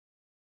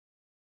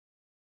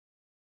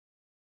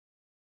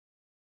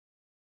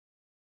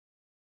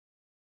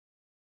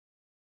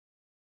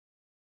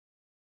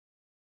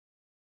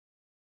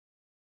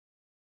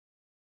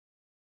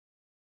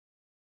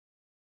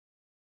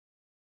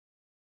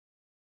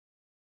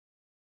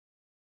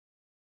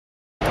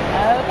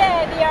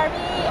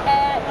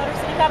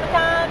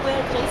Comic-Con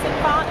with Jason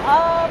Faunt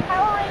of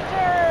Power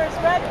Rangers,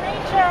 Red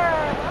Ranger.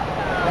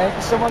 Thank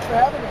you so much for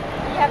having me.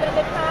 You having a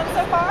good time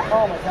so far?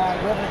 Oh my God,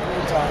 we're having a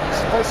great time. This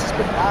place has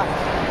been hot.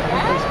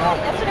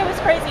 Yeah, yesterday was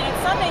crazy.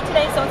 It's Sunday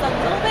today, so it's a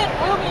little bit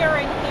roomier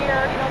in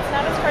here. You know, it's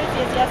not as crazy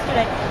as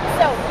yesterday.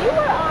 So you're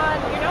not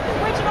the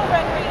original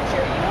Red Ranger.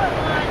 You were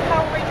on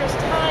Power Rangers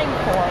Time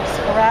Force,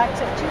 correct?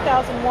 In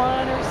 2001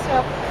 or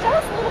so. Tell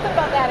us a little bit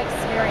about that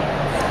experience.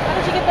 How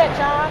did you get that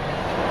job?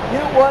 You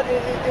know what?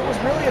 It was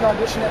really an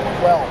audition that went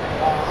well.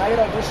 I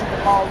had auditioned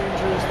for Power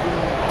Rangers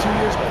the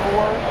 2 years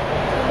before,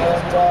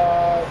 and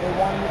they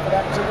wanted me for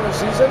that particular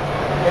season.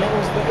 And it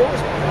was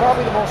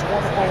probably the most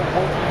wonderful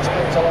working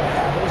experience I'll ever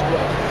have. It was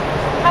great.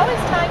 How is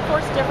Time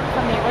Force different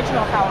from the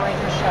original Power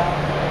Rangers show?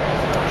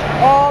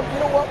 You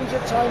know what? We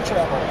did time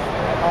travel.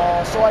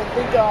 So I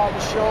think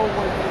the show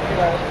was,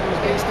 it was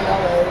based in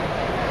LA.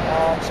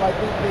 So I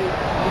think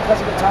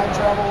because of the time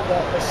travel,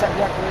 the set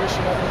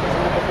decoration, everything was a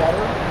little bit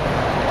better.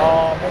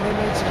 And they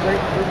made some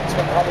great improvements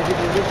from how they did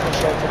the original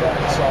show to them.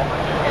 So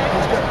it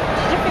was good.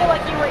 Did you feel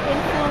like you were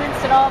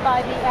influenced at all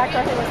by the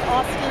actor who was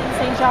Austin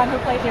St. John, who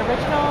played the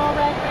original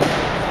Red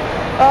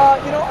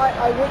Ranger?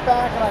 I went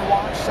back and I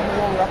watched some of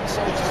the older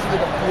episodes just to get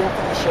a feel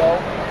for the show.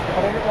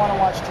 But I didn't want to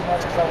watch too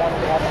much because I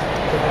wanted to have it.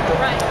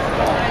 Right.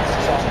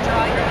 To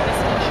draw your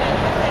distinction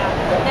with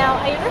that. Now,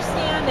 I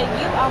understand that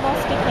you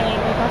almost became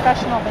a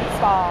professional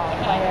baseball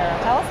player.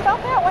 Tell us about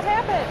that. What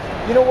happened?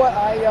 You know what?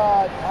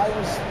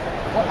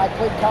 I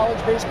played college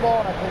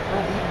baseball and I played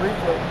pro league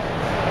briefly.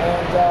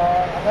 And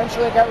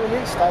eventually I got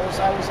released. I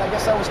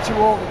guess I was too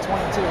old at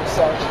 22,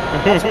 so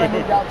that's when I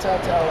moved out to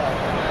LA.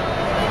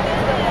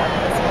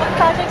 What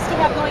projects do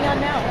you have going on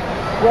now?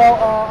 Well,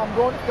 I'm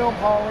going to film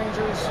Power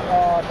Rangers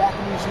back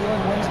in New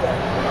Zealand Wednesday.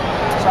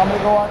 So I'm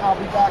going to I'll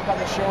be back on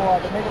the show,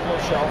 the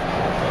BRBglobal show.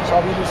 So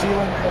I'll be in New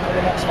Zealand for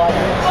the next 5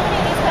 years. How many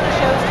of these kind of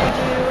shows do you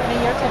do in a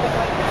year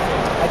typically?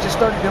 I just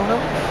started doing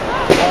them.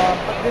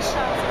 But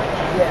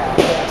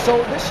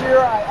So this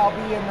year I'll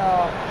be in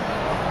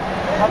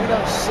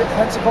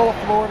Pensacola,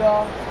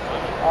 Florida,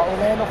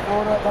 Orlando,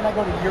 Florida. Then I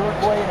go to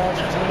Uruguay and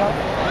Argentina.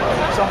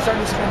 So I'm starting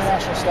to do some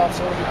international stuff.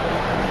 So it'll be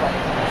pretty fun.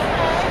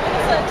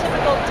 A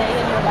typical day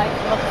in your life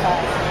look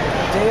like?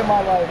 Day in my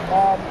life?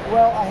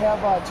 Well, I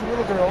have 2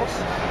 little girls,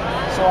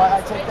 so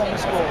I take them to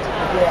school.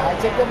 Yeah, I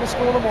take them to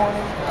school in the morning.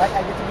 I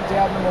get to be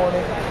dad in the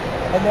morning,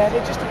 and then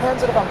it just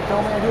depends on if I'm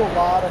filming. I do a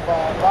lot of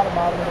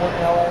modeling work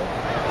in LA.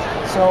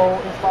 So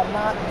if I'm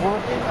not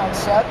working on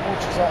set,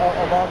 which is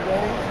a long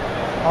day,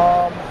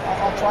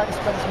 I'll try to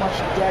spend as much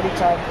daddy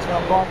time because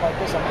when I'm gone like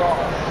this, I'm gone.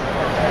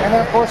 And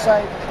then of course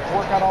I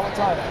work out all the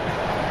time.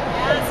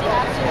 Yes, you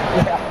have to.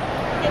 Yeah.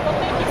 Okay, well,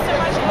 thank you so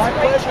much. My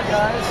pleasure,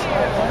 guys.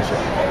 My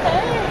pleasure. Okay.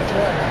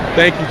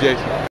 Thank you,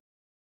 Jason.